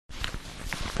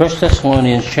1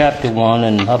 Thessalonians chapter 1,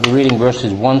 and I'll be reading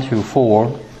verses 1 through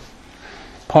 4.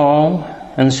 Paul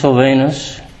and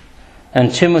Silvanus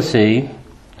and Timothy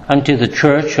unto the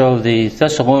church of the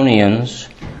Thessalonians,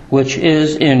 which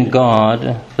is in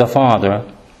God the Father,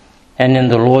 and in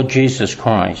the Lord Jesus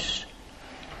Christ.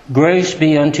 Grace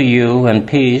be unto you and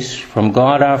peace from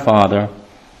God our Father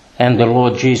and the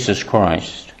Lord Jesus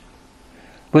Christ.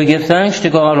 We give thanks to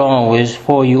God always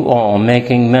for you all,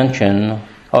 making mention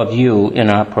of you in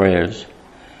our prayers,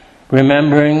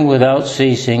 remembering without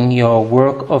ceasing your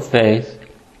work of faith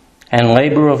and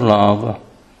labor of love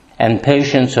and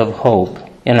patience of hope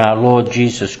in our Lord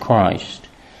Jesus Christ,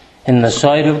 in the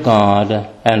sight of God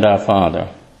and our Father,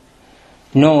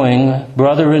 knowing,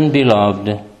 brethren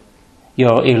beloved,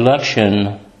 your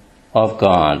election of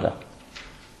God.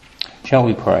 Shall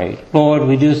we pray? Lord,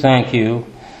 we do thank you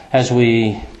as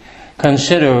we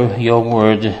consider your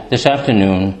word this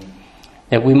afternoon,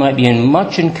 that we might be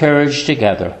much encouraged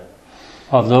together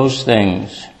of those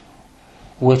things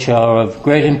which are of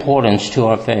great importance to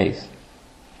our faith,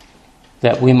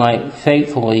 that we might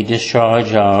faithfully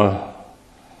discharge our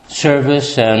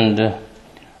service and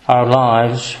our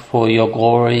lives for your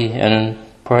glory and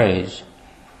praise.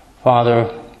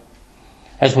 Father,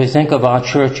 as we think of our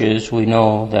churches, we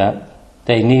know that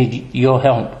they need your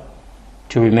help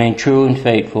to remain true and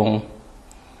faithful,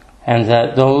 and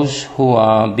that those who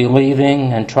are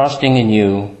believing and trusting in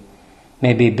you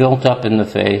may be built up in the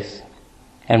faith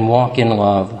and walk in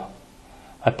love.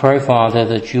 I pray, Father,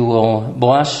 that you will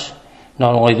bless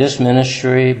not only this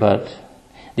ministry, but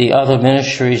the other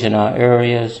ministries in our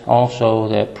areas also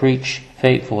that preach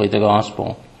faithfully the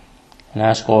gospel. And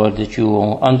ask, Lord, that you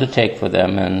will undertake for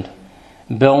them and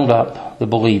build up the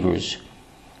believers,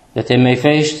 that they may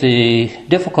face the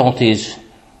difficulties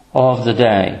of the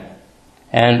day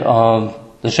and of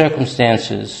the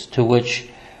circumstances to which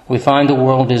we find the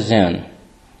world is in.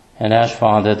 And ask,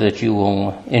 Father, that you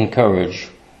will encourage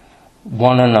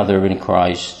one another in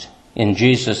Christ. In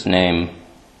Jesus' name,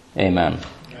 amen.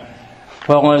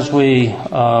 Well, as we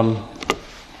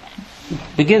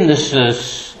begin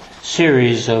this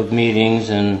series of meetings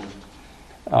and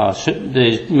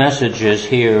the messages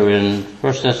here in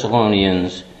 1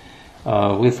 Thessalonians,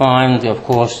 we find, of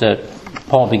course, that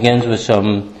Paul begins with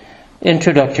some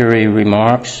introductory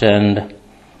remarks, and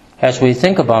as we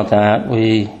think about that,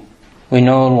 we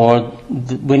know, Lord,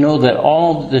 we know that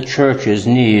all the churches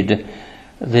need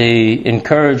the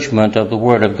encouragement of the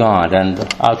Word of God, and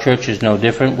our church is no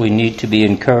different. We need to be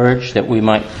encouraged that we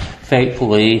might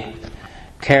faithfully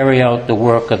carry out the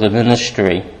work of the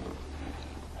ministry.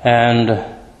 And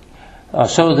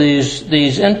so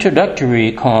these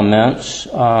introductory comments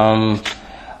are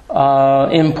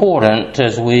important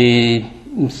as we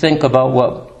think about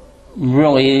what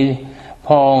really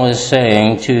Paul is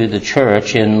saying to the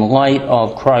church in light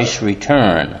of Christ's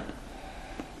return.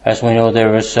 As we know,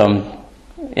 there are some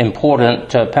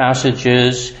important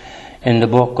passages in the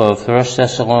book of 1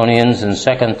 Thessalonians and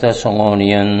 2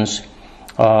 Thessalonians,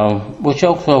 which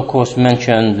also, of course,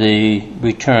 mention the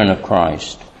return of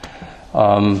Christ.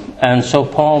 And so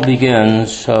Paul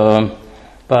begins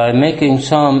by making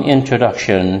some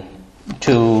introduction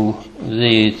to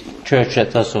the church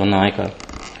at Thessalonica.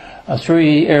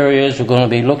 Three areas we're going to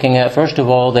be looking at. First of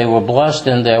all, they were blessed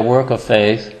in their work of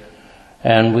faith,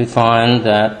 and we find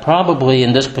that probably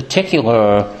in this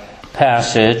particular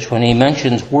passage, when he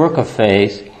mentions work of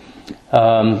faith,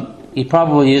 he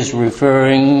probably is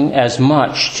referring as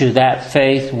much to that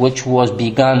faith which was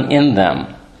begun in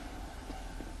them.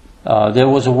 There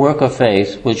was a work of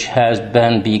faith which has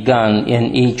been begun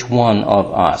in each one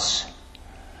of us,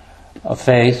 a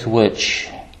faith which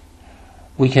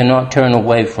we cannot turn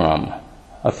away from,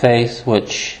 a faith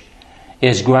which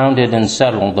is grounded and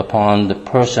settled upon the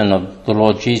person of the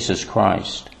Lord Jesus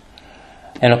Christ.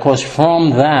 And of course,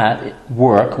 from that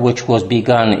work which was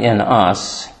begun in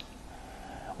us,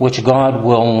 which God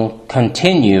will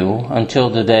continue until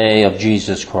the day of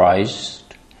Jesus Christ,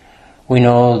 we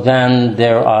know then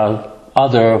there are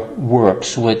other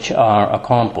works which are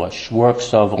accomplished,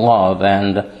 works of love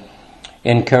and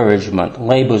encouragement,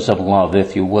 labors of love,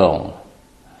 if you will.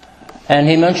 And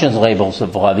he mentions labors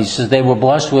of love. He says they were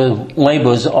blessed with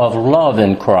labors of love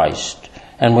in Christ.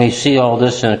 And we see all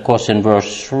this, of course, in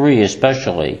verse 3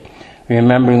 especially.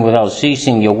 Remembering without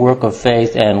ceasing your work of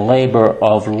faith and labor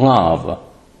of love.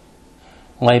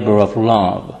 Labor of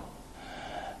love.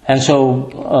 And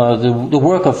so the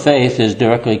work of faith is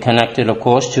directly connected, of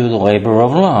course, to the labor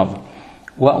of love.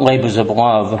 What labors of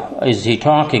love is he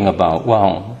talking about?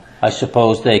 Well, I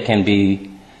suppose they can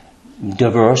be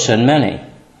diverse and many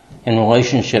in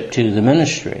relationship to the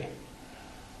ministry.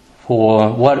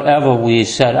 for whatever we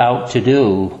set out to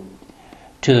do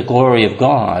to the glory of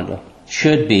God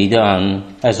should be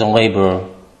done as a labor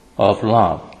of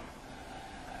love.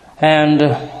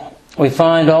 And we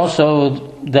find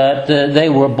also that they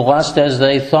were blessed as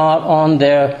they thought on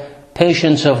their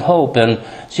patience of hope. And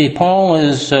see, Paul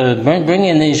is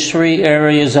bringing these three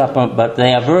areas up, but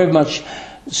they are very much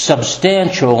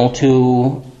substantial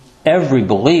to every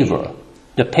believer,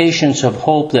 the patience of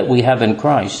hope that we have in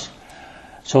Christ.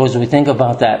 So as we think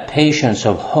about that patience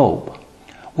of hope,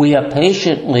 we are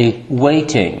patiently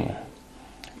waiting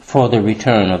for the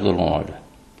return of the Lord.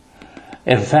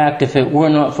 In fact, if it were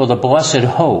not for the blessed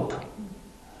hope,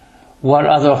 what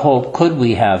other hope could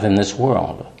we have in this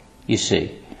world? You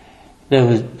see,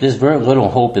 there's very little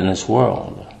hope in this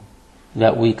world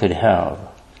that we could have.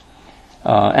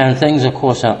 And things, of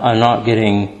course, are not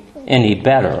getting any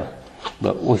better,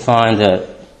 but we find that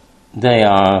they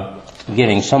are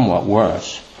getting somewhat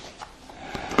worse.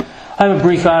 I have a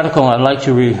brief article I'd like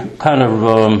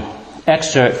to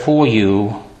excerpt for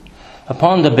you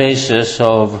upon the basis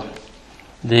of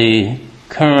the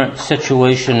current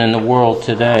situation in the world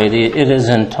today. It is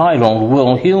entitled,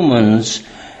 "Will Humans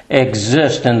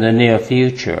Exist in the Near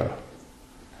Future?"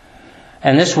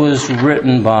 And this was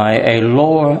written by a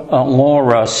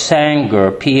Laura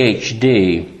Sanger,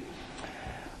 PhD.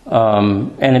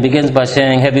 And it begins by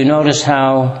saying, "Have you noticed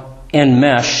how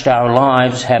enmeshed our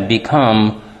lives have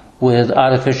become with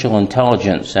artificial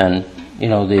intelligence?" And,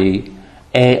 the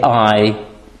AI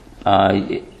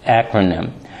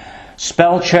acronym.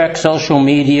 Spell check, social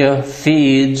media,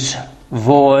 feeds,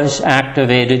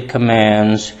 voice-activated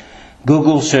commands,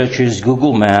 Google searches,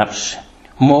 Google Maps,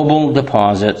 mobile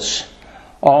deposits,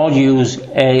 all use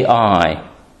AI.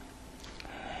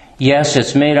 Yes,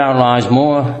 it's made our lives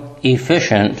more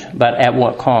efficient, but at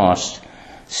what cost?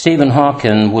 Stephen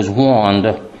Hawking was warned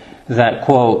that,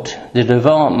 quote, "the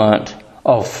development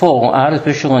of full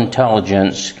artificial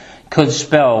intelligence could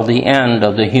spell the end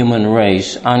of the human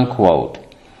race," unquote.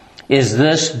 Is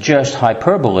this just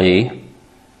hyperbole?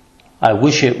 I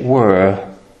wish it were,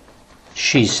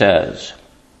 she says.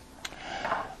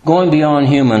 Going beyond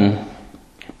human,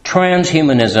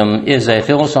 transhumanism is a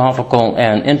philosophical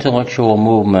and intellectual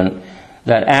movement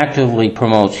that actively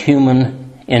promotes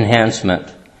human enhancement.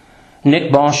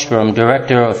 Nick Bostrom,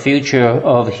 director of Future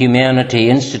of Humanity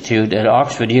Institute at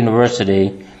Oxford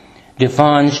University,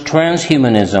 defines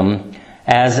transhumanism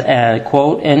as a,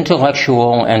 quote,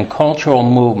 "intellectual and cultural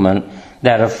movement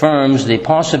that affirms the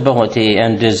possibility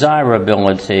and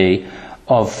desirability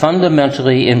of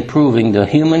fundamentally improving the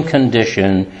human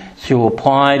condition through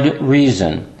applied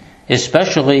reason,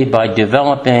 especially by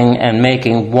developing and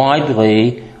making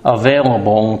widely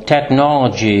available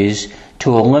technologies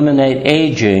to eliminate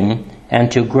aging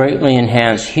and to greatly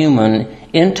enhance human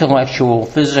intellectual,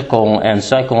 physical, and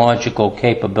psychological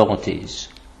capabilities."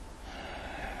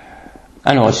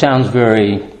 I know it sounds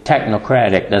very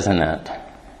technocratic, doesn't it?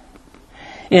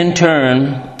 In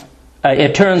turn,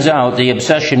 it turns out the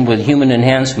obsession with human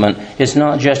enhancement is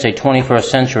not just a 21st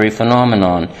century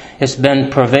phenomenon. It's been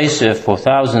pervasive for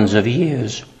thousands of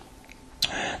years.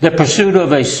 The pursuit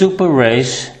of a super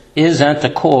race is at the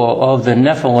core of the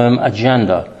Nephilim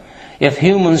agenda. If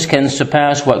humans can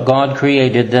surpass what God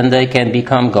created, then they can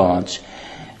become gods.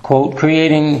 Quote,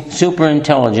 "creating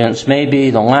superintelligence may be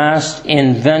the last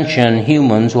invention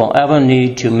humans will ever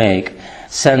need to make,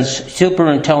 since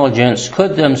superintelligence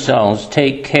could themselves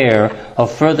take care of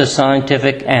further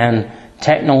scientific and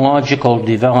technological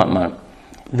development.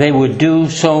 They would do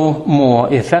so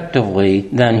more effectively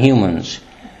than humans,"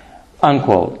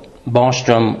 unquote,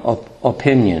 Bostrom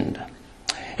opinioned.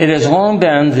 It has long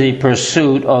been the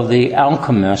pursuit of the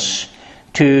alchemists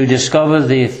to discover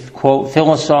the, quote,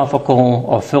 "philosophical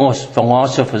or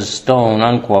philosopher's stone,"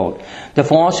 unquote. The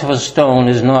philosopher's stone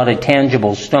is not a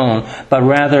tangible stone, but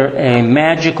rather a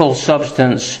magical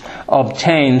substance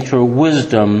obtained through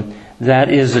wisdom that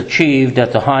is achieved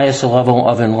at the highest level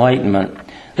of enlightenment.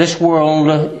 This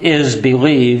world is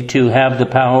believed to have the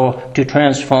power to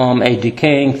transform a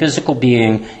decaying physical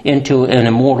being into an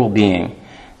immortal being.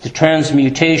 The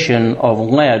transmutation of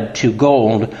lead to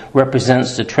gold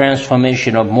represents the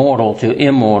transformation of mortal to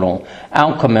immortal.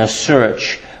 Alchemists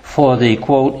search for the,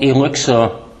 quote, "elixir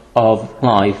of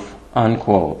life,"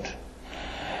 unquote.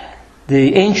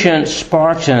 The ancient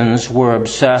Spartans were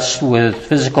obsessed with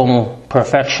physical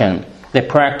perfection. They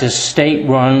practiced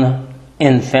state-run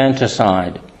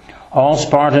infanticide. All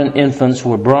Spartan infants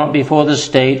were brought before the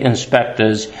state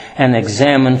inspectors and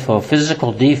examined for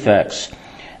physical defects.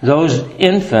 Those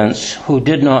infants who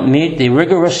did not meet the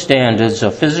rigorous standards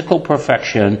of physical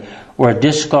perfection were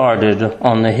discarded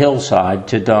on the hillside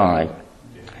to die.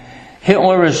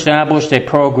 Hitler established a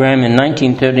program in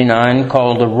 1939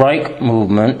 called the Reich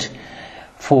Movement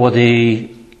for the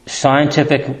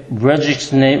scientific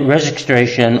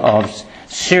registration of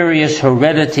serious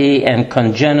heredity and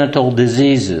congenital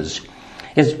diseases.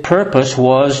 Its purpose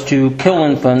was to kill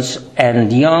infants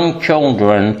and young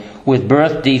children with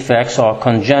birth defects or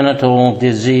congenital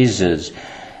diseases.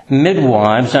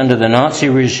 Midwives under the Nazi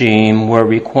regime were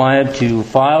required to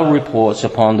file reports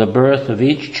upon the birth of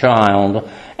each child,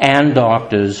 and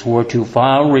doctors were to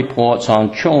file reports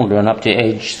on children up to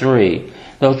age 3.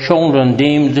 Those children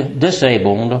deemed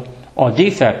disabled or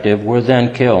defective were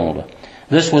then killed.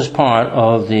 This was part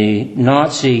of the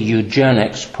Nazi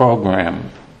eugenics program.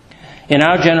 In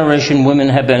our generation, women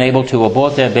have been able to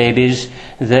abort their babies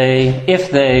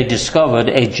if they discovered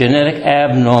a genetic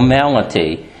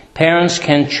abnormality. Parents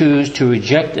can choose to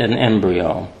reject an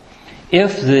embryo.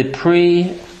 If the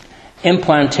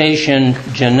pre-implantation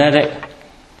genetic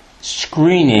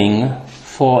screening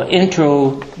for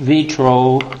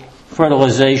vitro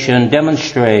fertilization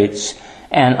demonstrates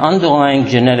an underlying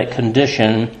genetic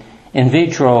condition, in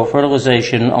vitro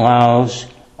fertilization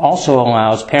also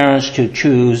allows parents to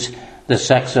choose the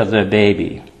sex of their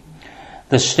baby.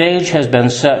 The stage has been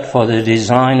set for the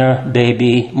designer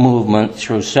baby movement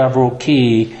through several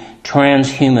key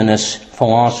transhumanist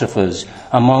philosophers,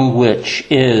 among which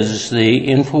is the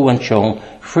influential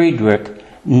Friedrich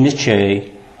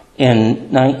Nietzsche. In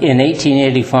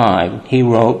 1885, he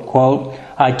wrote, quote,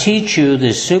 "I teach you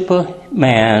the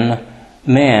Superman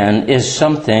man is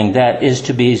something that is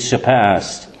to be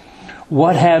surpassed.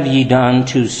 What have ye done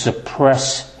to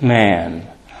suppress man?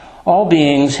 All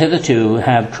beings hitherto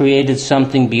have created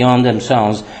something beyond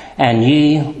themselves, and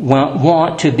ye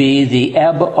want to be the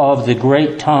ebb of the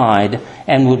great tide,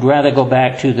 and would rather go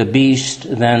back to the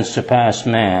beast than surpass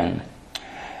man.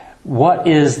 What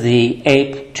is the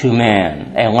ape to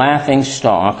man? A laughing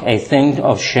stock, a thing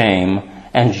of shame,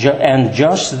 and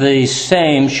just the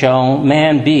same shall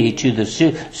man be to the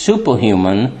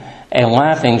superhuman, a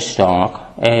laughing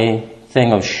stock, a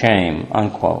thing of shame,"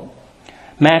 unquote.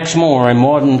 Max Moore, a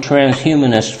modern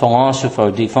transhumanist philosopher,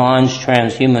 defines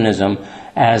transhumanism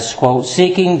as, quote,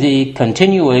 "seeking the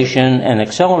continuation and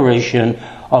acceleration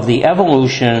of the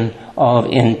evolution of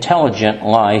intelligent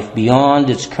life beyond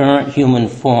its current human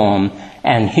form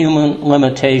and human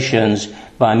limitations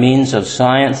by means of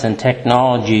science and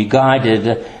technology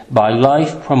guided by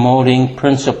life-promoting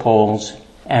principles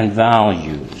and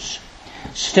values."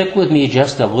 Stick with me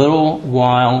just a little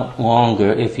while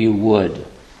longer, if you would.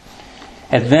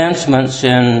 Advancements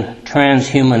in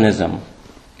transhumanism.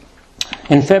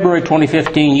 In February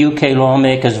 2015, UK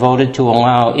lawmakers voted to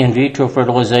allow in vitro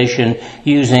fertilization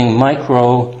using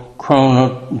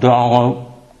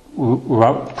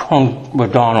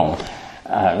microchronodonal.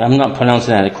 I'm not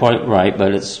pronouncing that quite right,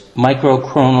 but it's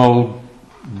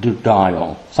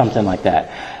microchronodial, something like that.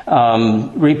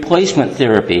 Replacement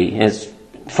therapy is,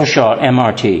 for short,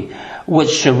 MRT,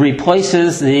 which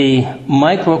replaces the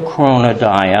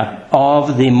microchronodia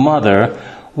of the mother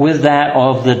with that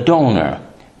of the donor.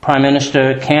 Prime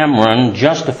Minister Cameron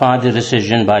justified the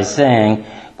decision by saying,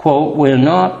 quote, "We're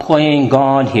not playing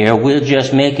God here, we're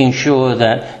just making sure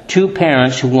that two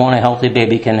parents who want a healthy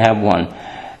baby can have one."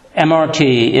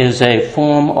 MRT is a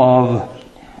form of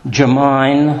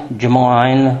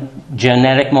germline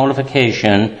genetic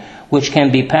modification which can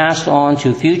be passed on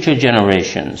to future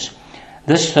generations.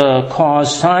 This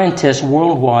caused scientists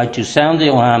worldwide to sound the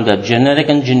alarm that genetic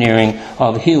engineering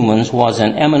of humans was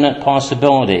an imminent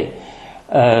possibility.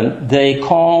 They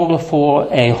called for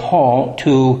a halt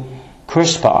to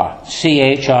CRISPR,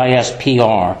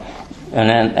 CHISPR,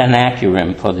 an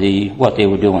acronym for what they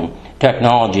were doing,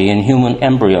 technology in human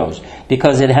embryos,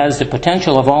 because it has the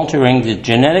potential of altering the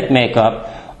genetic makeup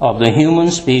of the human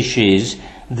species.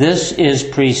 This is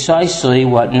precisely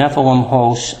what Nephilim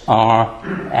hosts are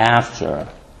after.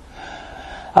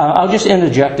 I'll just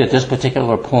interject at this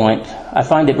particular point. I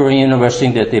find it very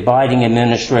interesting that the Biden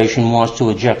administration wants to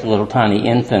inject little tiny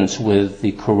infants with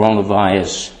the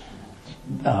coronavirus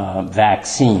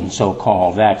vaccine,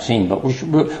 so-called vaccine, but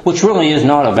which really is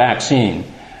not a vaccine,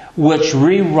 which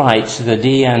rewrites the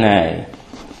DNA.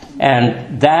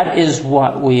 And that is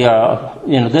what we are,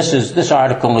 this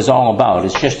article is all about.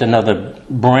 It's just another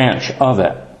branch of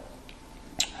it.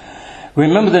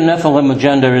 Remember, the Nephilim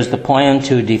agenda is the plan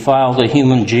to defile the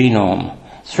human genome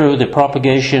through the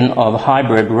propagation of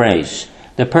hybrid race,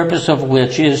 the purpose of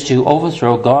which is to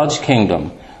overthrow God's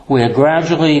kingdom. We are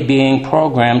gradually being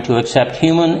programmed to accept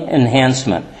human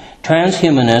enhancement.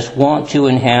 Transhumanists want to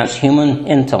enhance human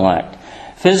intellect,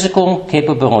 physical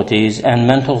capabilities, and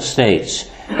mental states.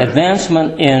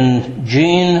 Advancement in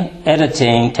gene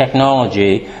editing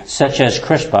technology, such as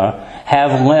CRISPR,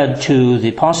 have led to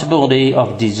the possibility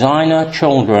of designer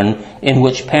children in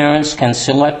which parents can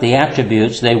select the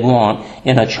attributes they want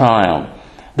in a child.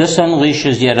 This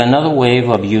unleashes yet another wave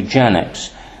of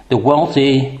eugenics. The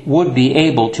wealthy would be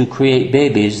able to create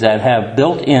babies that have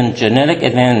built-in genetic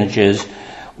advantages,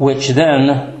 which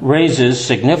then raises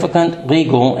significant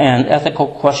legal and ethical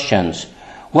questions.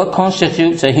 What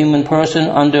constitutes a human person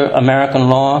under American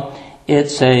law?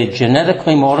 Is a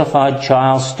genetically modified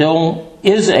child still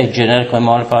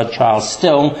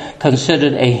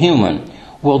considered a human?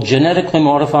 Will genetically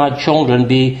modified children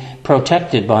be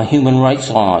protected by human rights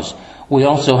laws? We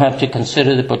also have to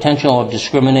consider the potential of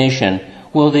discrimination.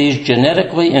 Will these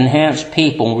genetically enhanced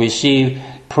people receive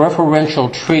preferential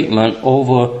treatment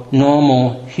over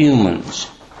normal humans?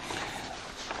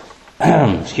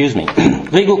 Excuse me.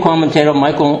 Legal commentator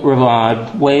Michael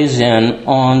Revive weighs in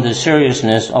on the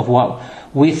seriousness of what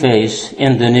we face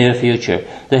in the near future.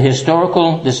 The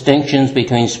historical distinctions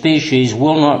between species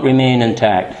will not remain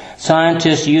intact.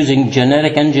 Scientists using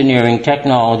genetic engineering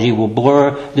technology will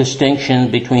blur distinctions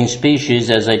between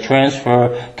species as they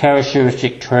transfer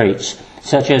characteristic traits,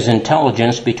 such as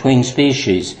intelligence, between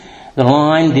species. The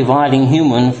line dividing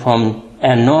human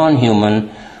and non-human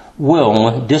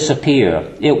will disappear.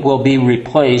 It will be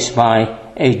replaced by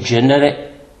a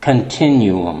genetic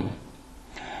continuum.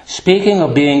 Speaking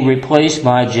of being replaced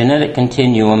by a genetic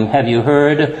continuum, have you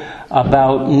heard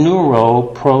about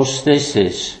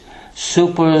neuroprosthesis?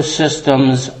 Super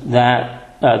systems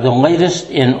that the latest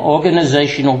in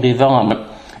organizational development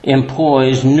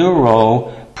employs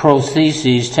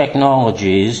neuroprosthesis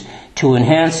technologies to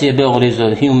enhance the abilities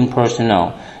of human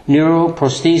personnel.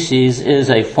 Neuroprosthesis is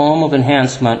a form of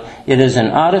enhancement. It is an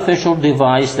artificial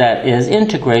device that is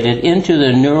integrated into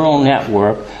the neural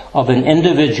network of an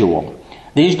individual.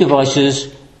 These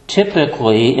devices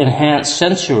typically enhance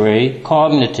sensory,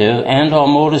 cognitive, and/or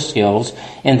motor skills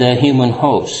in the human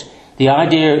host. The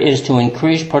idea is to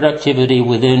increase productivity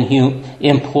within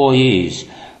employees.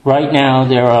 Right now,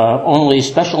 there are only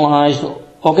specialized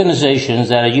organizations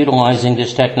that are utilizing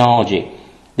this technology.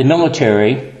 The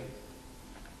military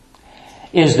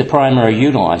is the primary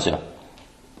utilizer.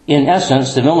 In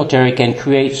essence, the military can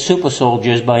create super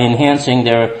soldiers by enhancing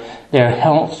their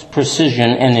health,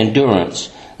 precision, and endurance.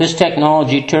 This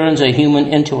technology turns a human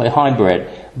into a hybrid,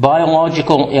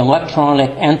 biological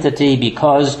electronic entity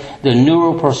because the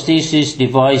neuroprosthesis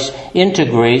device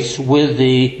integrates with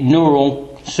the neural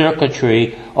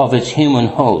circuitry of its human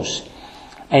host.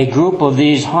 A group of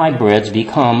these hybrids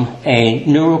become a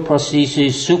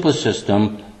neuroprosthesis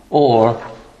supersystem or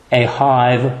a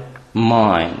hive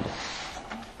mind.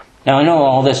 Now, I know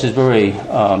all this is very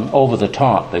over the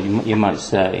top, you might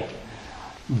say,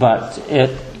 but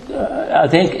I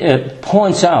think it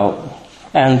points out,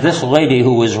 and this lady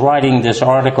who is writing this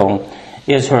article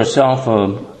is herself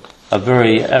a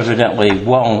very evidently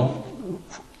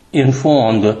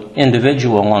well-informed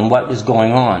individual on what is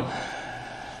going on.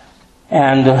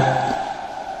 And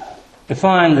I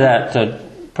find that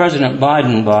President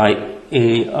Biden, by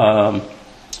a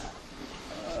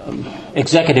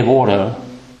executive order,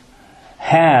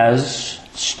 has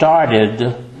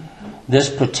started this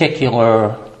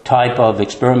particular type of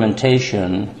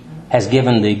experimentation, has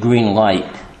given the green light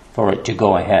for it to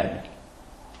go ahead.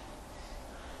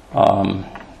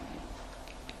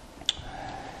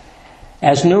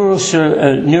 As let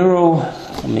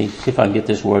me see if I can get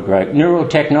this word right.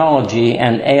 Neurotechnology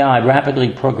and AI rapidly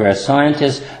progress.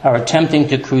 Scientists are attempting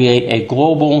to create a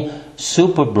global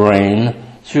superbrain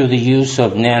through the use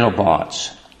of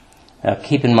nanobots.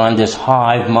 Keep in mind this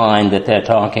hive mind that they're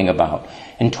talking about.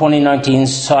 In 2019,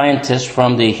 scientists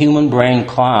from the Human Brain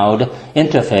Cloud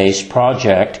Interface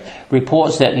Project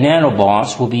reports that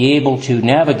nanobots will be able to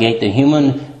navigate the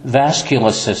human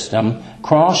vascular system,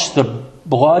 cross the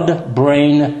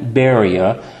blood-brain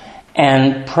barrier,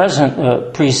 and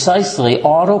precisely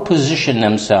auto-position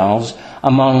themselves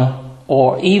among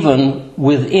or even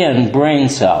within brain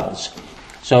cells.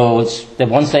 So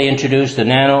once they introduce the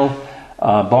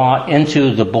nanobot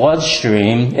into the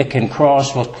bloodstream, it can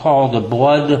cross what's called the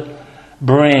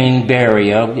blood-brain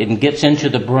barrier. It gets into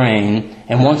the brain,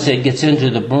 and once it gets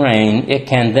into the brain, it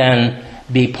can then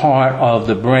be part of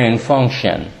the brain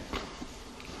function.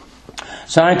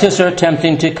 Scientists are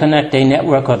attempting to connect a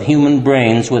network of human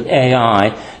brains with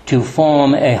AI to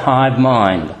form a hive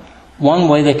mind. One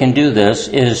way they can do this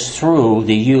is through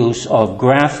the use of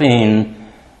graphene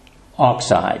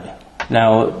oxide.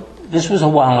 Now, this was a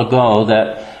while ago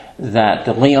that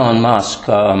Elon Musk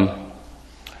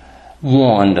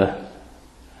warned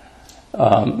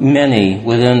many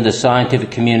within the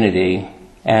scientific community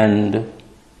and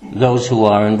those who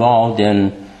are involved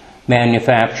in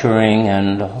manufacturing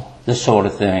and this sort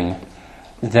of thing,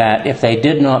 that if they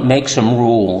did not make some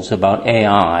rules about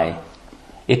AI,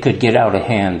 it could get out of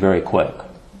hand very quick.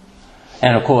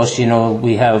 And of course,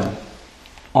 we have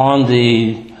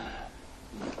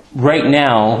right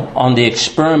now on the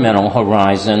experimental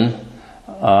horizon,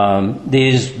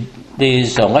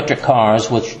 these electric cars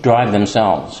which drive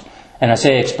themselves. And I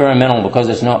say experimental because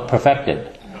it's not perfected.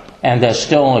 And they're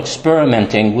still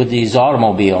experimenting with these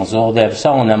automobiles, or they're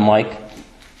selling them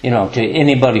to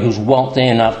anybody who's wealthy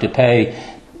enough to pay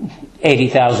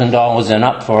 $80,000 and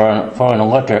up for an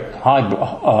electric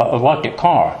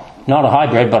car. Not a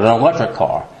hybrid, but an electric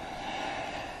car.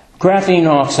 Graphene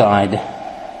oxide,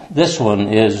 this one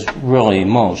is really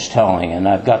most telling, and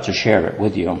I've got to share it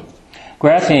with you.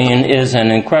 Graphene is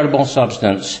an incredible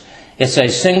substance. It's a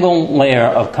single layer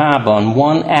of carbon,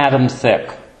 one atom thick,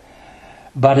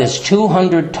 but it's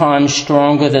 200 times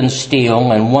stronger than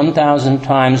steel and 1,000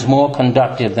 times more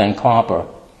conductive than copper.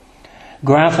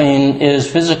 Graphene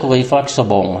is physically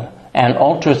flexible and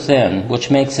ultra-thin, which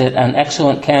makes it an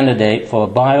excellent candidate for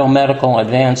biomedical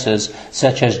advances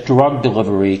such as drug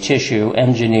delivery, tissue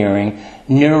engineering,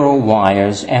 neural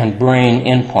wires, and brain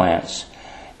implants.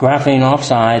 Graphene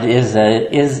oxide is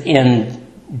in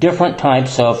different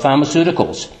types of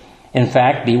pharmaceuticals. In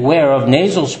fact, beware of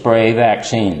nasal spray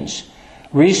vaccines.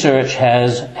 Research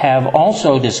have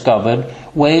also discovered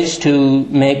ways to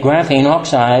make graphene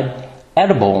oxide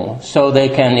edible so they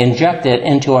can inject it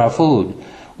into our food.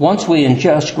 Once we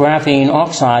ingest graphene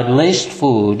oxide-laced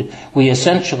food, we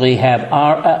essentially have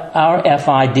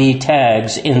RFID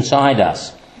tags inside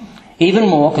us. Even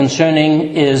more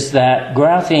concerning is that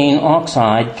graphene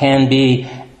oxide can be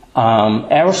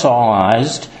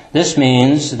aerosolized. This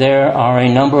means there are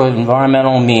a number of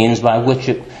environmental means by which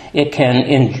you can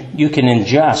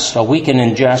ingest, or we can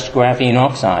ingest graphene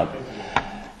oxide.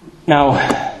 Now,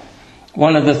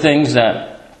 one of the things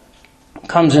that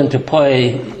comes into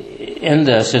play in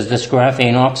this is this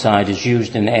graphene oxide is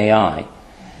used in AI.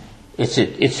 It's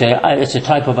a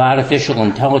type of artificial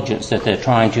intelligence that they're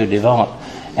trying to develop,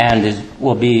 and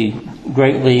will be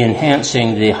greatly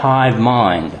enhancing the hive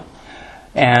mind.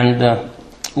 And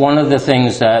one of the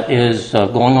things that is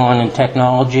going on in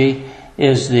technology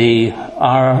is the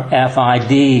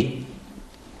RFID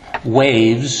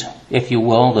waves, if you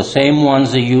will, the same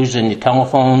ones they use in the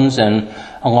telephones and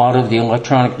a lot of the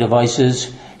electronic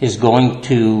devices, is going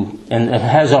to, and it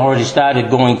has already started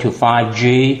going to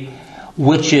 5G,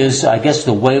 which is, I guess,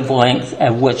 the wavelength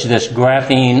at which this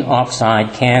graphene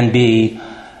oxide can be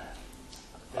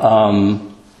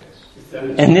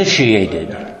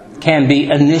initiated.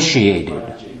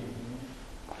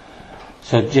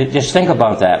 So just think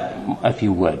about that, if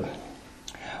you would.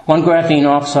 One graphene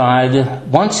oxide,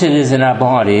 once it is in our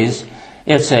bodies,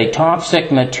 it's a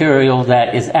toxic material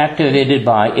that is activated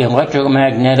by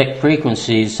electromagnetic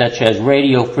frequencies such as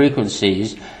radio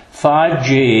frequencies,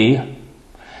 5G,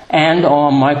 and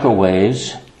or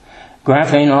microwaves.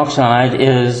 Graphene oxide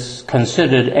is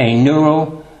considered a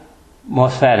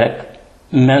neuromorphic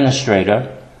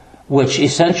administrator, which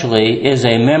essentially is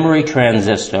a memory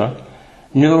transistor.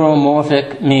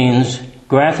 Neuromorphic means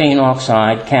graphene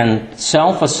oxide can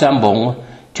self-assemble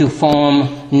to form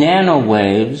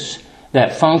nanowaves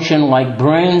that function like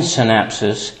brain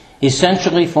synapses,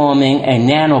 essentially forming a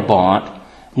nanobot,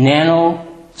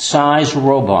 nano-sized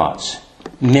robots,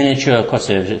 miniature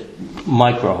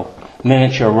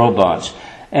robots.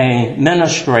 An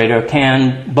administrator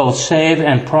can both save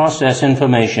and process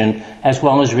information as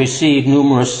well as receive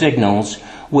numerous signals,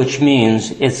 which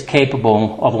means it's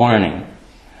capable of learning.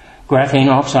 Graphene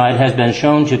oxide has been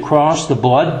shown to cross the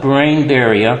blood-brain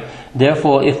barrier.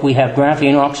 Therefore, if we have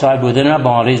graphene oxide within our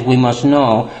bodies, we must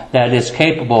know that it's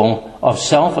capable of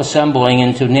self-assembling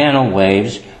into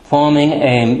nanowaves, forming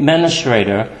a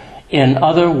administrator. In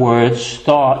other words,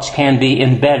 thoughts can be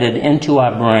embedded into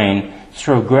our brain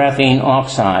through graphene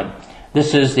oxide.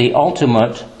 This is the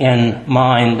ultimate in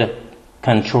mind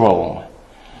control.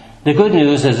 The good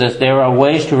news is that there are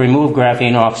ways to remove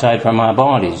graphene oxide from our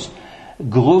bodies.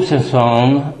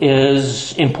 Glutathione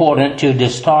is important to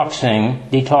detoxing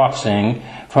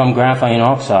from graphene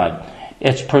oxide.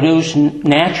 It's produced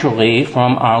naturally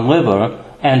from our liver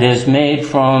and is made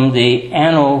from the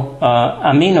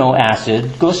amino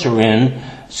acid, glycerin,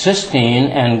 cysteine,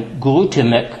 and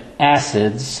glutamic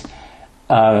acids.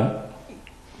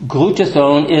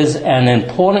 Glutathione is an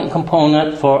important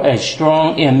component for a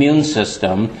strong immune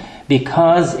system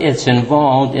because it's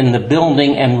involved in the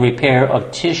building and repair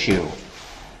of tissue.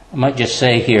 I might just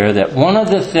say here that one of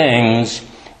the things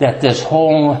that this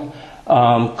whole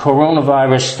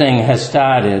coronavirus thing has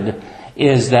started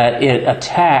is that it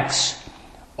attacks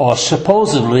or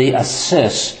supposedly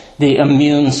assists the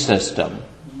immune system,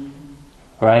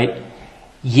 right?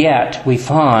 Yet we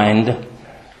find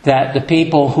that the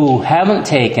people who haven't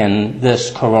taken this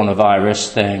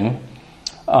coronavirus thing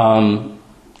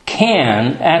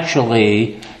can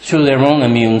actually, through their own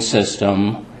immune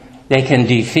system, they can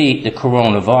defeat the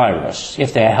coronavirus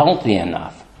if they're healthy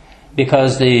enough,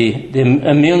 because the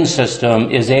immune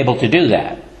system is able to do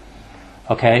that.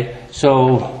 Okay?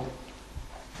 So,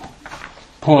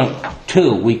 point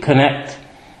 2, we connect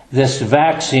this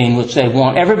vaccine, which they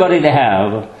want everybody to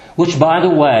have, which, by the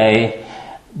way,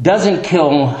 doesn't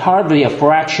kill hardly a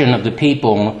fraction of the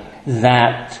people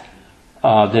that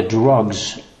the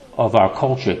drugs of our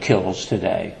culture kills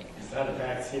today. Is that a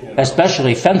vaccine?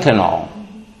 Especially fentanyl.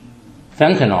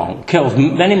 Fentanyl kills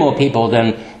many more people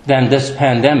than this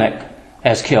pandemic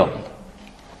has killed.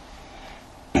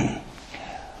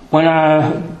 When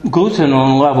our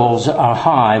glutathione levels are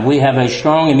high, we have a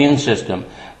strong immune system.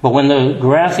 But when the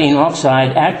graphene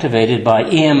oxide activated by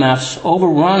EMFs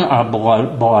overrun our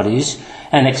bodies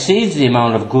and exceeds the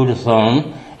amount of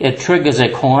glutathione, it triggers a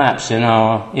collapse in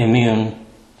our immune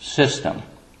system.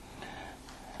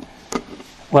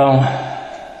 Well,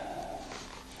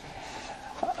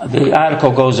 the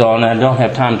article goes on, and I don't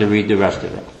have time to read the rest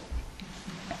of it.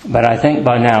 But I think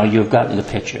by now you've gotten the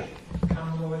picture.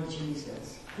 Come, Lord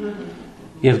Jesus.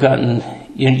 You've gotten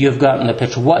the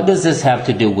picture. What does this have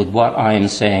to do with what I am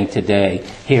saying today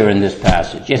here in this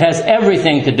passage? It has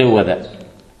everything to do with it.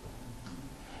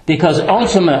 Because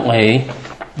ultimately,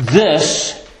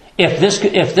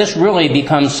 if this really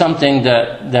becomes something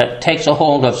that takes a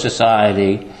hold of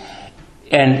society,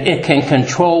 and it can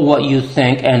control what you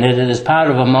think, and it is part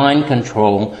of a mind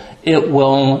control, it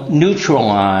will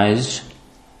neutralize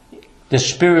the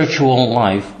spiritual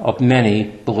life of many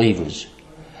believers.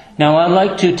 Now, I'd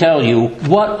like to tell you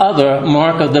what other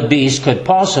mark of the beast could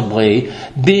possibly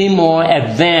be more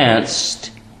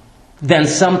advanced than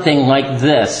something like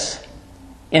this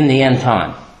in the end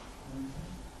time.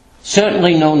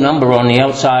 Certainly no number on the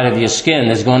outside of your skin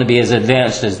is going to be as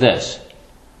advanced as this.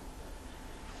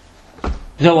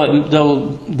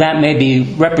 Though that may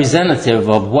be representative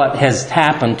of what has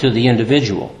happened to the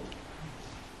individual.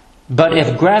 But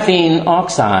if graphene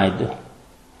oxide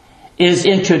is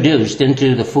introduced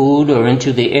into the food or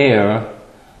into the air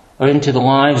or into the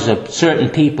lives of certain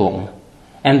people,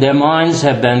 and their minds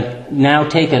have been now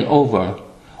taken over,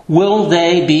 will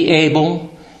they be able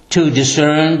to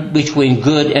discern between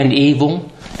good and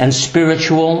evil and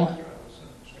spiritual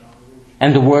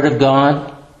and the Word of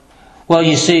God? Well,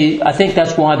 you see, I think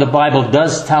that's why the Bible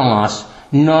does tell us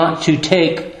not to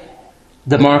take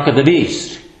the mark of the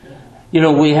beast. You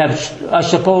know, I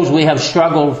suppose we have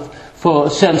struggled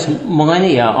since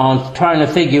millennia on trying to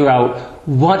figure out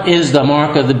what is the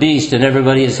mark of the beast, and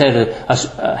everybody has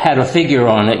had a figure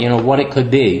on it, you know, what it could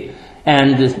be.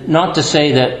 And not to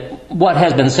say that what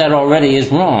has been said already is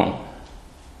wrong.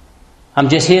 I'm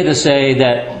just here to say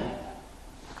that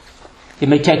it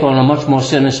may take on a much more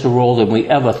sinister role than we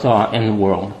ever thought in the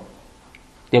world.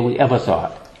 Than we ever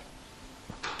thought.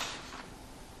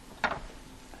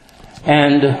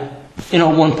 And, you know,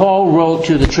 when Paul wrote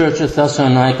to the church of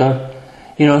Thessalonica,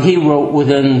 you know, he wrote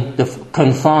within the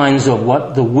confines of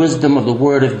what the wisdom of the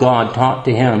Word of God taught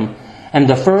to him. And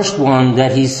the first one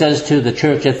that he says to the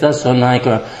church at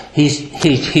Thessalonica, he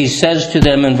says to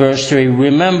them in verse 3,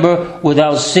 "Remember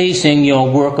without ceasing your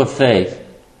work of faith."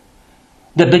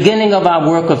 The beginning of our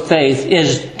work of faith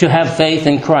is to have faith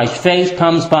in Christ. Faith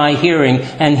comes by hearing,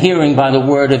 and hearing by the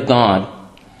Word of God.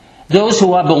 Those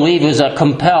who are believers are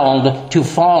compelled to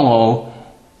follow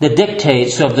the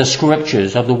dictates of the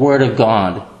Scriptures, of the Word of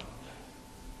God.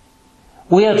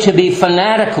 We are to be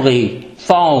fanatically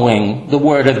following the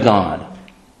Word of God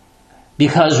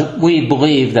because we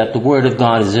believe that the Word of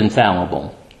God is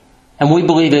infallible. And we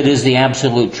believe it is the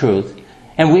absolute truth.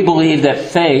 And we believe that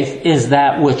faith is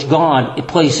that which God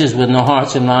places within the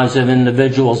hearts and lives of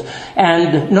individuals,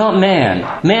 and not man.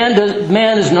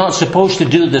 Man is not supposed to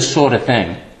do this sort of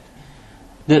thing.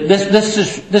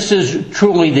 This is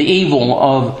truly the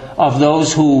evil of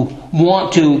those who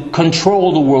want to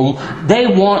control the world. They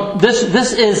want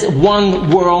this is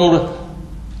one world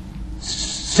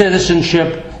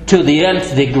citizenship to the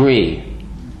nth degree,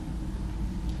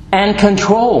 and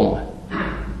control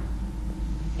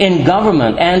in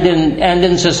government and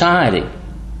in society.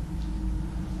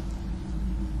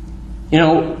 You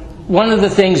know, one of the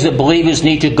things that believers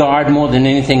need to guard more than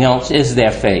anything else is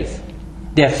their faith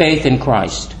in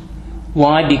Christ.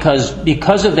 Why?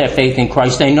 Because of their faith in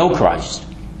Christ, they know Christ.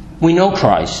 We know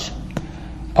Christ.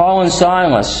 Paul and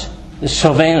Silas,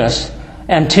 Silvanus,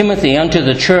 and Timothy unto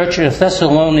the church of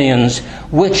Thessalonians,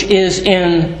 which is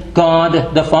in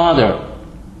God the Father.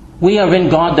 We are in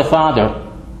God the Father.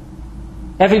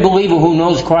 Every believer who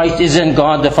knows Christ is in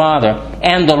God the Father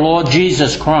and the Lord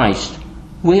Jesus Christ.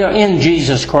 We are in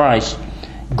Jesus Christ.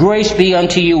 Grace be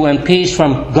unto you and peace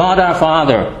from God our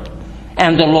Father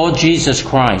and the Lord Jesus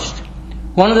Christ.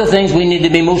 One of the things we need to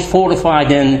be most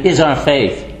fortified in is our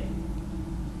faith.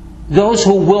 Those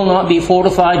who will not be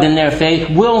fortified in their faith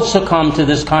will succumb to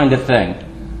this kind of thing,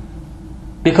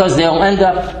 because they'll end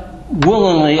up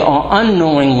willingly or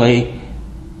unknowingly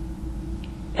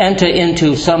enter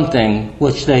into something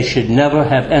which they should never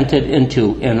have entered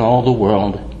into in all the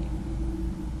world.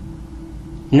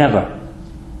 Never.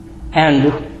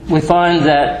 And we find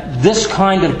that this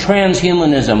kind of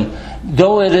transhumanism,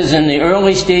 though it is in the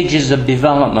early stages of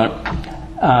development,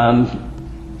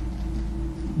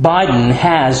 Biden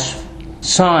has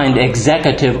signed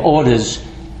executive orders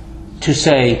to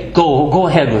say, go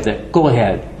ahead with it, go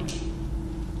ahead.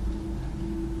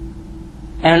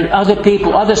 And other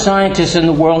people, other scientists in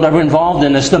the world are involved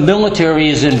in this. The military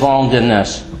is involved in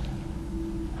this.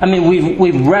 I mean,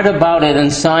 we've read about it in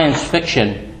science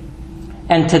fiction.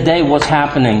 And today what's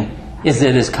happening is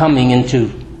it is coming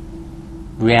into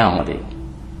reality.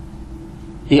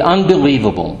 The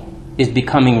unbelievable is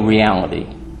becoming reality.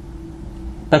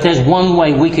 But there's one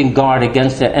way we can guard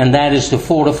against it, and that is to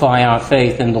fortify our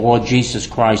faith in the Lord Jesus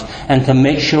Christ and to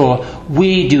make sure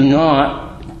we do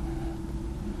not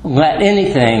let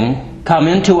anything come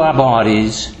into our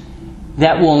bodies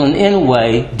that will in any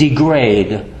way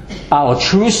degrade our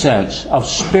true sense of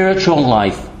spiritual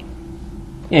life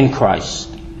in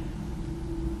Christ.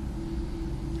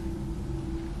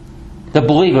 The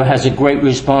believer has a great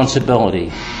responsibility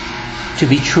to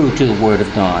be true to the Word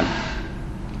of God.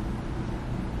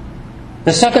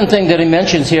 The second thing that he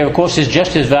mentions here, of course, is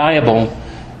just as valuable.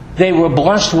 They were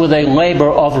blessed with a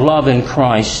labor of love in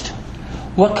Christ.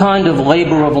 What kind of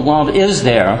labor of love is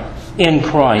there in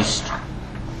Christ?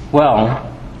 Well,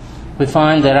 we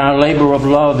find that our labor of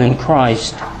love in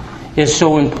Christ is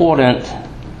so important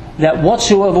that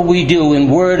whatsoever we do in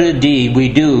word or deed, we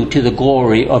do to the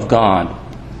glory of God.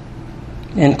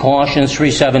 In Colossians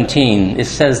 3:17, it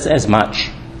says as much.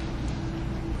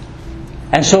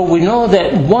 And so we know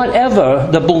that whatever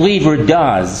the believer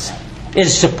does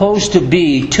is supposed to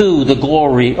be to the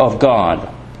glory of God.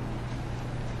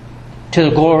 To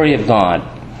the glory of God.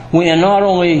 We are not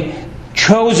only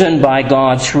chosen by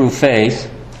God through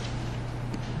faith,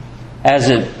 as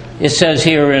it says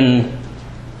here in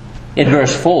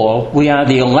verse 4, we are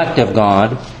the elect of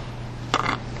God.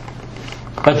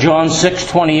 But John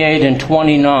 6:28 and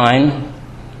 29,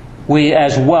 we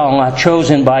as well are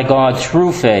chosen by God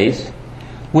through faith.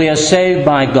 We are saved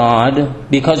by God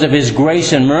because of His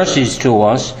grace and mercies to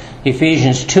us,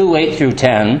 Ephesians 2:8 through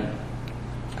 10.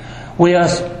 We are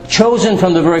chosen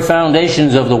from the very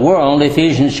foundations of the world,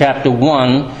 Ephesians chapter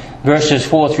 1, verses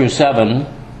 4 through 7.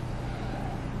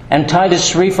 And Titus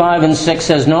 3:5 and 6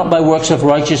 says, not by works of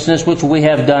righteousness which we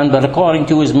have done, but according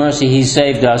to His mercy He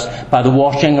saved us by the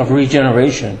washing of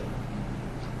regeneration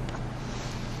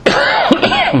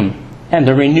and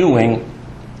the renewing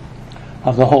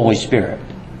of the Holy Spirit.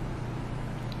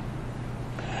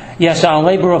 Yes, our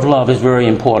labor of love is very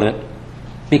important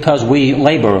because we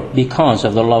labor because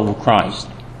of the love of Christ.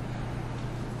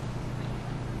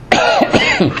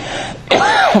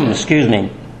 Excuse me.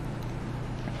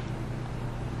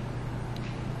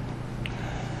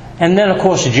 And then, of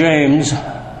course, James,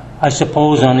 I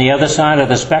suppose on the other side of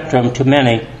the spectrum to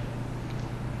many,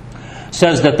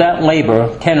 says that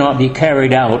labor cannot be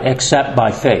carried out except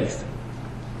by faith.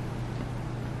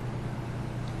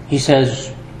 He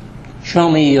says, show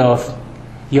me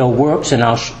your works and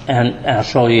I'll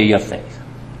show you your faith.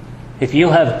 If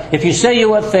you say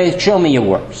you have faith, show me your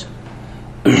works.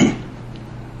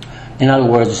 In other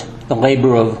words, the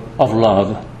labor of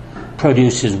love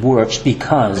produces works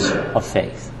because of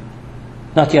faith.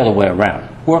 Not the other way around.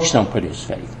 Works don't produce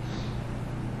faith.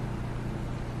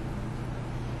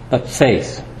 But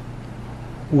faith,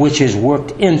 which is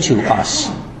worked into us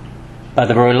by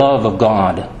the very love of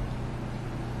God,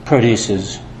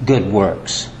 produces good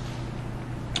works.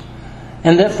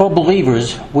 And that for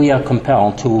believers, we are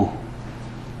compelled to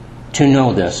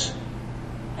know this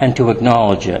and to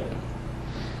acknowledge it.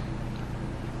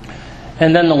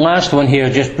 And then the last one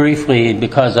here, just briefly,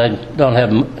 because I don't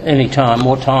have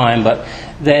more time, but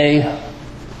they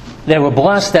were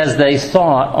blessed as they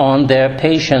thought on their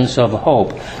patience of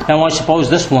hope. Now I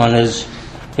suppose this one is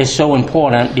so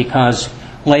important because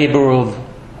labor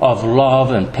of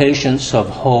love and patience of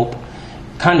hope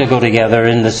kind of go together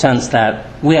in the sense that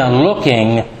we are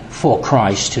looking for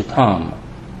Christ to come.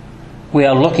 We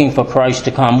are looking for Christ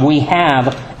to come. We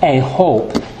have a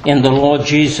hope in the Lord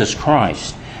Jesus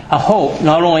Christ. A hope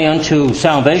not only unto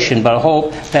salvation, but a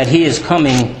hope that He is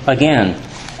coming again.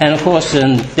 And of course,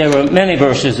 there are many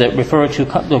verses that refer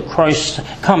to Christ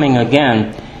coming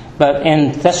again. But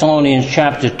in Thessalonians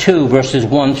chapter 2, verses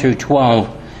 1 through 12,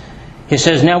 he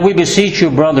says, "Now we beseech you,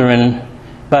 brethren,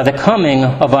 by the coming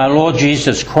of our Lord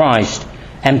Jesus Christ,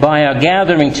 and by our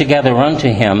gathering together unto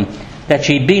Him, that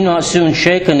ye be not soon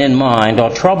shaken in mind, or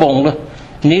troubled,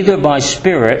 neither by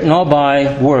spirit, nor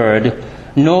by word,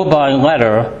 nor by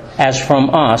letter, as from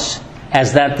us,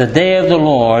 as that the day of the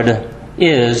Lord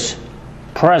is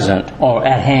present," or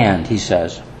at hand, he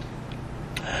says.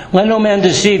 "Let no man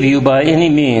deceive you by any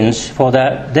means, for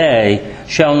that day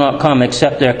shall not come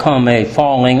except there come a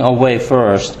falling away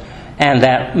first, and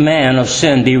that man of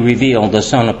sin be revealed, the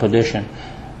son of perdition."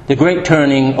 The great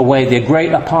turning away, the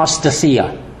great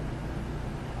apostasia.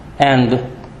 And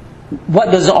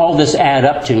what does all this add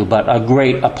up to but a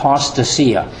great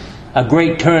apostasia, a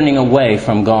great turning away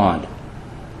from God?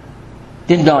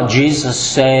 Did not Jesus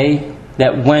say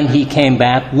that when He came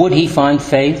back, would He find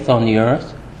faith on the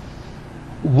earth?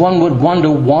 One would wonder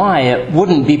why it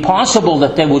wouldn't be possible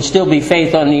that there would still be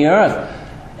faith on the earth,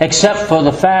 except for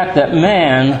the fact that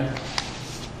man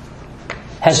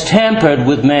has tampered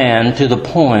with man to the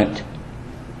point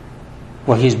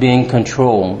where he's being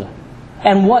controlled.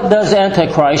 And what does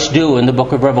Antichrist do in the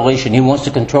book of Revelation? He wants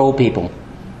to control people.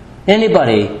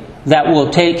 Anybody that will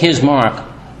take his mark,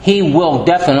 he will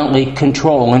definitely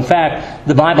control. In fact,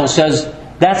 the Bible says,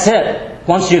 that's it.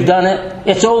 Once you've done it,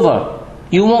 it's over.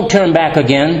 You won't turn back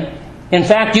again. In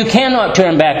fact, you cannot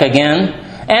turn back again.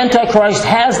 Antichrist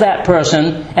has that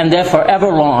person, and they're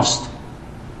forever lost.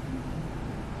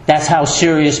 That's how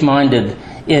serious-minded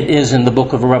it is in the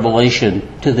book of Revelation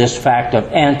to this fact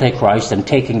of Antichrist and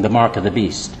taking the mark of the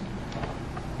beast.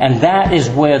 And that is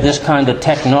where this kind of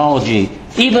technology,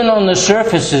 even on the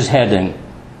surface, is heading.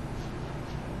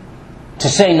 To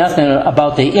say nothing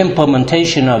about the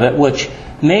implementation of it, which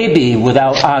may be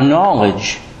without our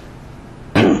knowledge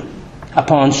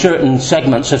upon certain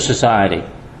segments of society.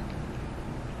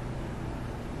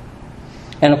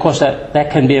 And of course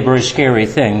that can be a very scary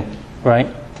thing, right?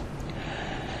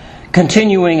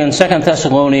 Continuing in 2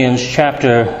 Thessalonians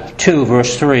chapter 2,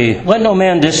 verse 3, "Let no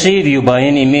man deceive you by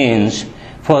any means,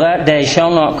 for that day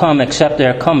shall not come except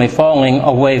there come a falling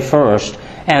away first,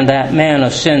 and that man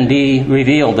of sin be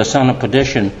revealed, the son of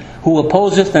perdition, who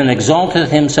opposeth and exalteth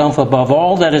himself above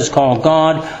all that is called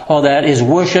God, or that is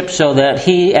worshipped, so that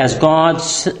he as God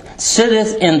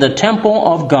sitteth in the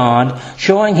temple of God,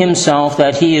 showing himself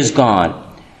that he is God.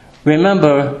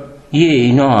 Remember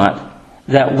ye not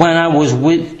that when I was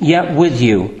yet with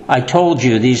you, I told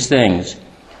you these things.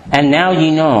 And now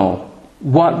ye know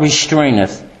what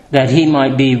restraineth, that he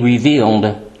might be revealed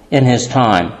in his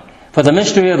time. For the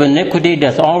mystery of iniquity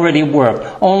doth already work.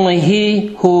 Only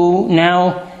he who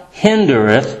now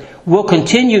hindereth will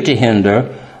continue to hinder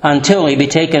until he be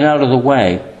taken out of the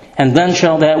way. And then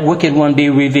shall that wicked one be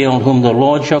revealed, whom the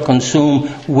Lord shall consume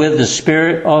with the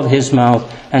spirit of his mouth,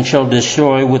 and shall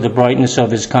destroy with the brightness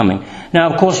of his coming." Now,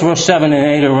 of course, verse 7 and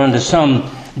 8 are under some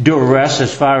duress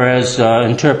as far as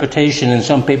interpretation in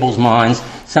some people's minds.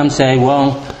 Some say,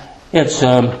 well, it's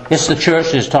the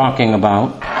church is talking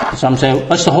about. Some say,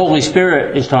 it's the Holy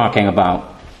Spirit is talking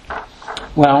about.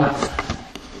 Well,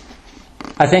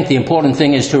 I think the important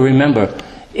thing is to remember,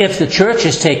 if the church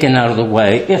is taken out of the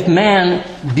way, if man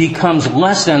becomes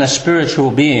less than a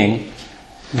spiritual being,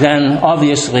 then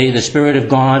obviously the Spirit of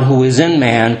God who is in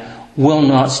man will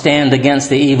not stand against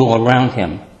the evil around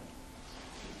him.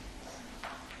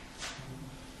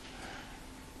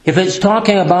 If it's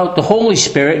talking about the Holy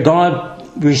Spirit, God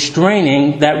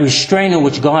restraining, that restrainer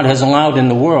which God has allowed in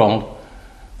the world,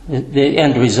 the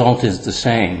end result is the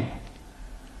same.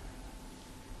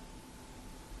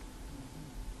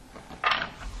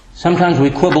 Sometimes we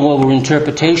quibble over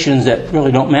interpretations that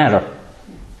really don't matter.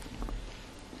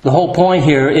 The whole point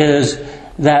here is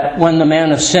that when the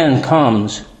man of sin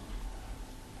comes,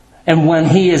 and when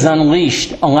he is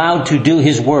unleashed, allowed to do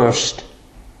his worst,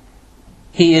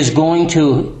 he is going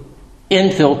to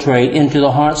infiltrate into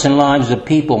the hearts and lives of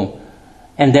people,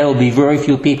 and there will be very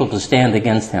few people to stand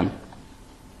against him.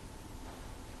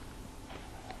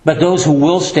 But those who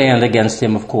will stand against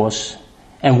him, of course,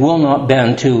 and will not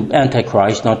bend to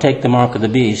Antichrist, nor take the mark of the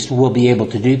beast, will be able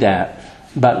to do that,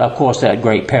 but of course at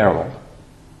great peril.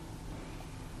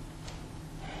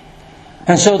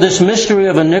 And so this mystery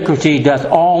of iniquity doth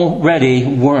already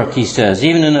work, he says,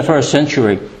 even in the first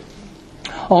century.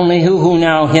 only he who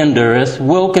now hindereth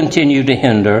will continue to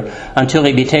hinder until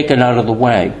he be taken out of the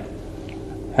way.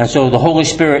 And so the Holy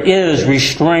Spirit is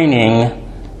restraining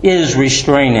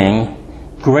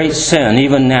great sin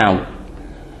even now.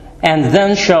 And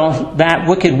then shall that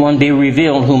wicked one be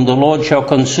revealed, whom the Lord shall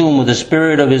consume with the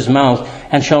spirit of his mouth,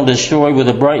 and shall destroy with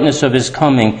the brightness of his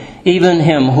coming, even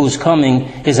him whose coming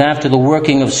is after the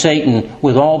working of Satan,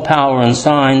 with all power and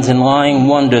signs and lying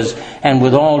wonders, and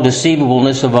with all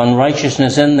deceivableness of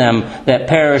unrighteousness in them that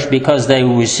perish, because they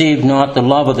received not the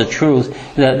love of the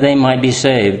truth, that they might be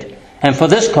saved. And for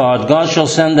this cause God shall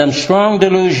send them strong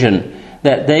delusion,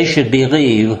 that they should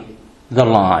believe the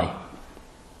lie.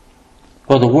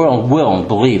 Well, the world will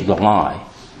believe the lie.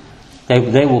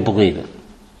 They will believe it.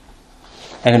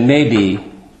 And it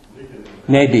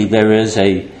maybe there is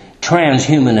a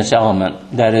transhumanist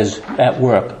element that is at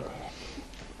work.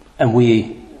 And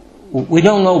we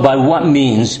don't know by what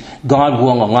means God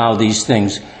will allow these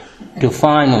things to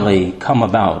finally come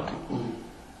about.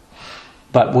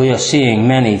 But we are seeing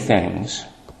many things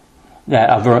that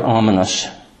are very ominous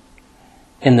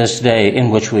in this day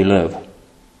in which we live.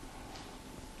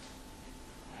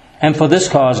 And for this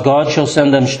cause God shall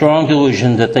send them strong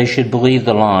delusion, that they should believe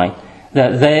the lie,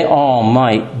 that they all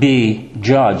might be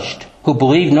judged, who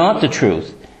believed not the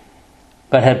truth,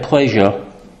 but had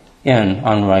pleasure in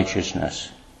unrighteousness.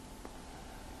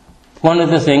 One of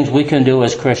the things we can do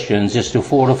as Christians is to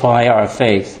fortify our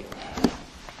faith,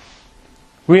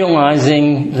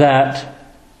 realizing that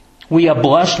we are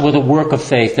blessed with a work of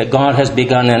faith that God has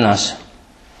begun in us,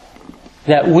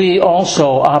 that we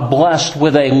also are blessed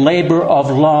with a labor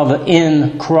of love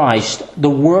in Christ.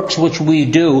 The works which we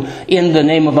do in the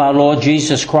name of our Lord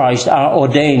Jesus Christ are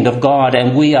ordained of God,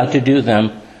 and we are to do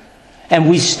them. And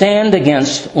we stand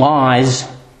against lies,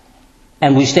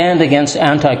 and we stand against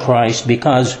Antichrist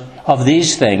because of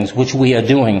these things which we are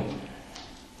doing.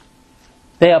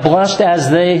 They are blessed as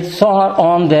they thought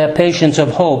on their patience of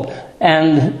hope,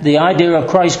 and the idea of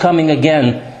Christ coming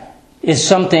again is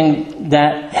something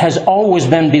that has always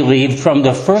been believed from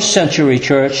the first century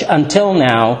church until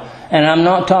now. And I'm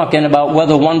not talking about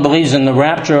whether one believes in the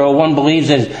rapture or one believes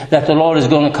that the Lord is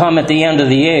going to come at the end of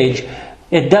the age.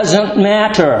 It doesn't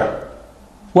matter.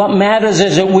 What matters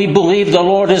is that we believe the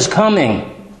Lord is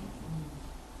coming.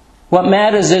 What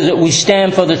matters is that we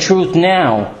stand for the truth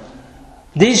now.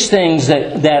 These things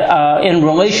that are in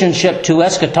relationship to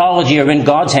eschatology are in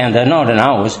God's hand. They're not in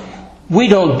ours. We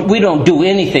don't do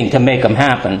anything to make them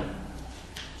happen,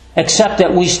 except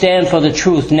that we stand for the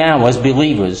truth now as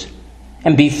believers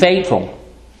and be faithful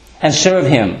and serve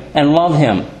Him and love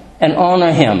Him and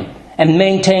honor Him and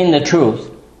maintain the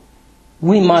truth.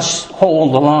 We must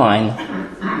hold the line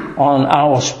on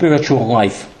our spiritual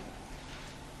life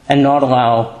and not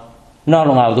allow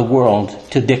the world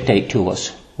to dictate to us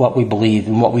what we believe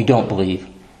and what we don't believe.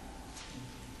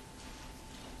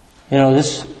 You know,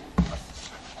 this,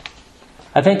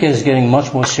 I think, is getting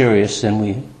much more serious than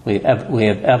we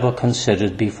have ever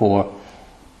considered before.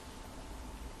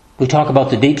 We talk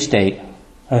about the deep state.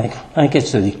 I think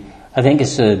it's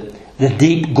the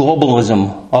deep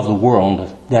globalism of the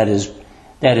world that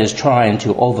is trying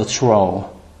to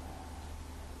overthrow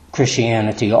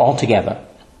Christianity altogether.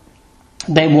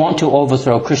 They want to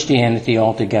overthrow Christianity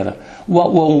altogether.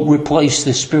 What will replace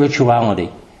this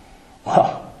spirituality?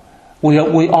 Well,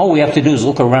 all we have to do is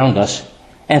look around us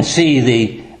and see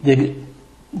the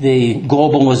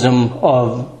globalism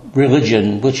of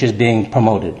religion which is being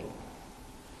promoted.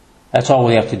 That's all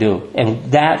we have to do.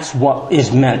 And that's what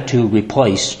is meant to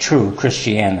replace true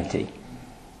Christianity.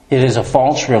 It is a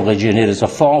false religion. It is a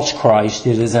false Christ.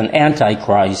 It is an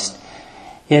antichrist.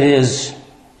 It is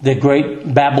the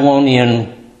great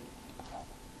Babylonian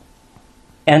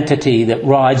entity that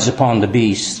rides upon the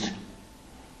beast.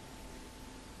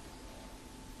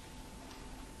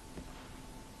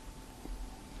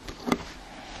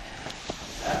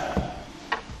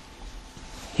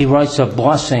 He writes of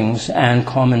blessings and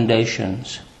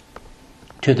commendations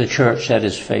to the church that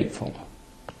is faithful.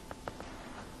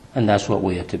 And that's what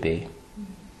we are to be.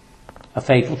 A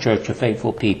faithful church, a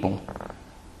faithful people,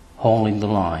 holding the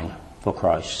line for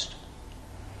Christ.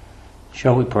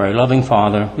 Shall we pray? Loving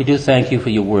Father, we do thank you for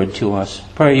your word to us.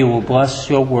 Pray you will bless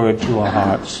your word to our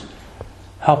hearts.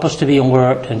 Help us to be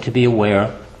alert and to be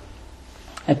aware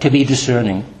and to be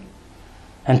discerning,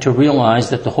 and to realize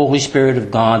that the Holy Spirit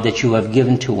of God that you have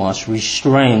given to us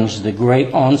restrains the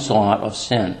great onslaught of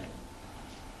sin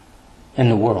in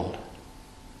the world,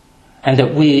 and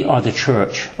that we are the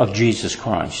church of Jesus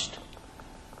Christ,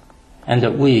 and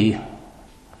that we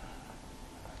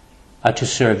are to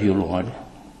serve you, Lord,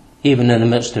 even in the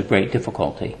midst of great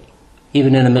difficulty,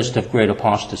 even in the midst of great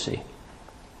apostasy.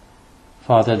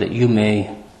 Father, that you may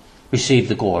receive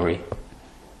the glory.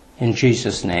 In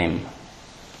Jesus' name,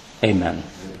 amen.